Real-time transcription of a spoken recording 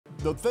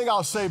The thing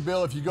I'll say,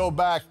 Bill, if you go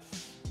back,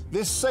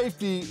 this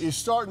safety is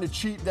starting to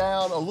cheat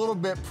down a little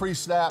bit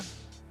pre-snap.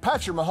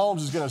 Patrick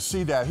Mahomes is going to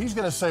see that. He's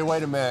going to say,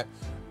 wait a minute,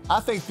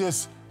 I think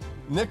this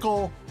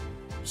nickel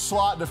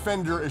slot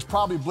defender is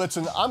probably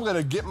blitzing. I'm going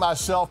to get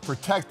myself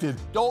protected.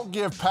 Don't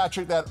give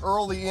Patrick that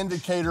early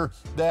indicator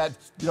that,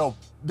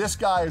 this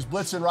guy is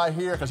blitzing right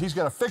here, because he's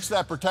going to fix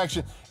that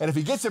protection. And if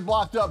he gets it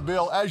blocked up,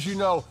 Bill, as you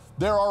know,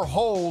 there are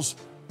holes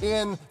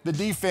in the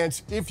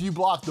defense if you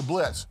block the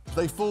blitz.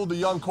 They fooled the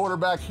young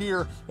quarterback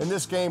here in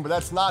this game, but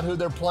that's not who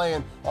they're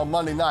playing on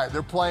Monday night.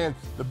 They're playing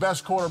the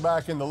best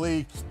quarterback in the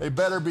league. They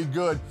better be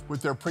good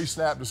with their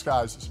pre-snap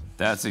disguises.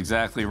 That's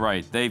exactly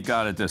right. They've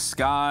got to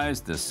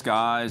disguise.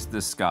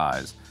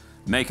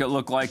 Make it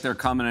look like they're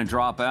coming and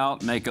drop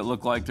out. Make it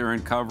look like they're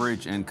in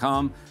coverage and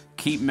come.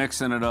 Keep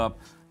mixing it up.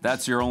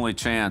 That's your only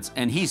chance.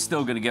 And he's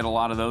still going to get a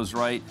lot of those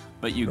right,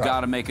 but you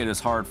got to make it as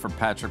hard for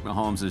Patrick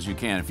Mahomes as you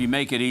can. If you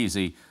make it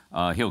easy,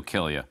 he'll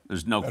kill you.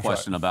 There's no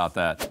question about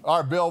that. All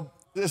right, Bill,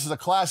 this is a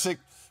classic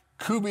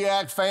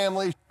Kubiak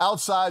family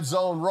outside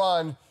zone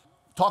run.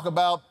 Talk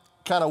about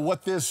kind of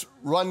what this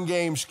run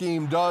game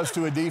scheme does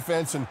to a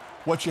defense and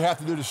what you have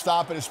to do to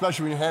stop it,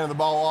 especially when you're handing the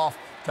ball off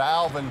to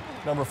Alvin,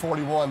 number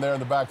 41, there in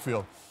the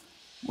backfield.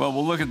 Well,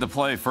 we'll look at the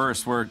play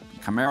first where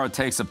Kamara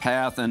takes a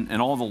path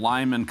and all the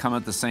linemen come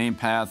at the same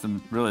path, and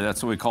really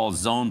that's what we call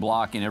zone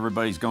blocking.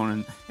 Everybody's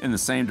going in the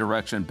same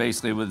direction,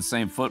 basically with the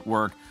same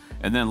footwork,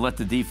 and then let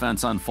the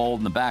defense unfold,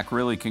 and the back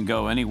really can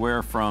go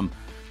anywhere from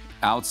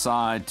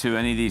outside to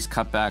any of these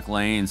cutback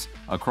lanes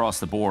across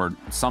the board.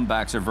 Some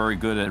backs are very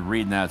good at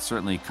reading that.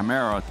 Certainly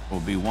Kamara will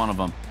be one of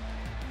them.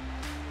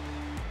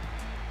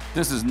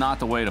 This is not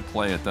the way to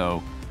play it,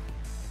 though.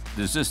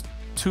 There's just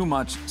too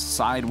much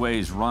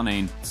sideways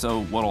running.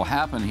 So what will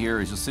happen here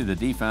is you'll see the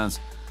defense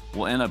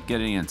will end up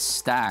getting in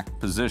stacked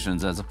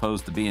positions as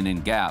opposed to being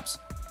in gaps,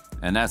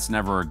 and that's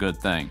never a good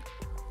thing.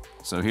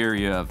 So here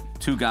you have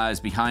two guys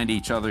behind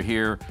each other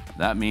here.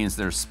 That means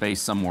there's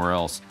space somewhere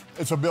else.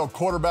 It's a Bill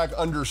quarterback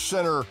under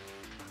center.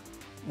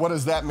 What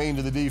does that mean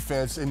to the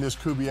defense in this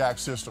Kubiak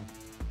system?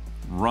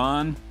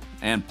 Run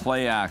and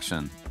play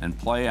action. And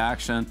play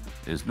action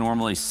is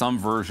normally some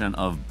version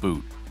of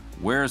boot.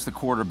 Where's the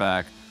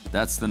quarterback?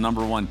 That's the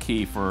 #1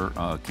 key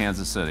for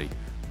Kansas City.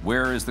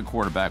 Where is the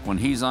quarterback? When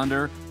he's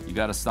under, you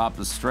got to stop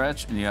the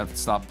stretch and you have to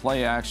stop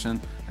play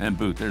action and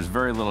boot. There's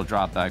very little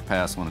drop back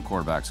pass when a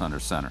quarterback's under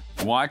center.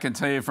 Well, I can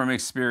tell you from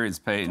experience,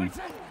 Peyton,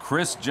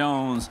 Chris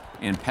Jones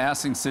in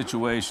passing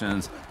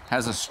situations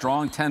has a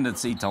strong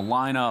tendency to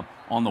line up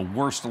on the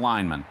worst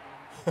lineman.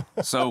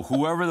 So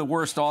whoever the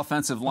worst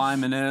offensive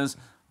lineman is,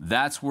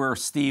 that's where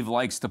Steve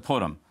likes to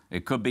put him.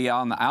 It could be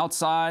on the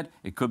outside,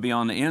 it could be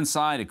on the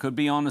inside, it could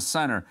be on the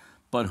center.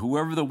 But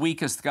whoever the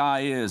weakest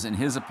guy is, in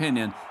his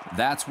opinion,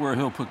 that's where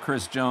he'll put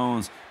Chris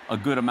Jones a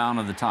good amount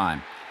of the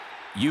time.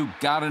 You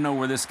got to know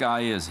where this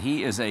guy is.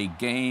 He is a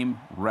game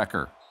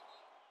wrecker.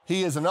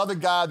 He is another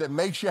guy that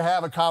makes you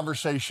have a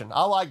conversation.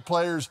 I like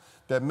players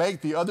that make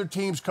the other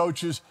team's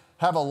coaches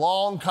have a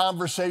long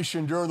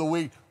conversation during the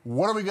week.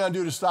 What are we going to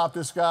do to stop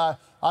this guy?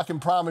 I can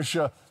promise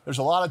you there's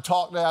a lot of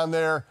talk down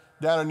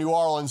in New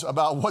Orleans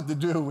about what to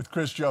do with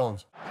Chris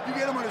Jones. You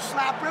get him on a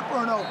slap rip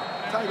or an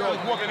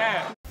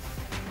over?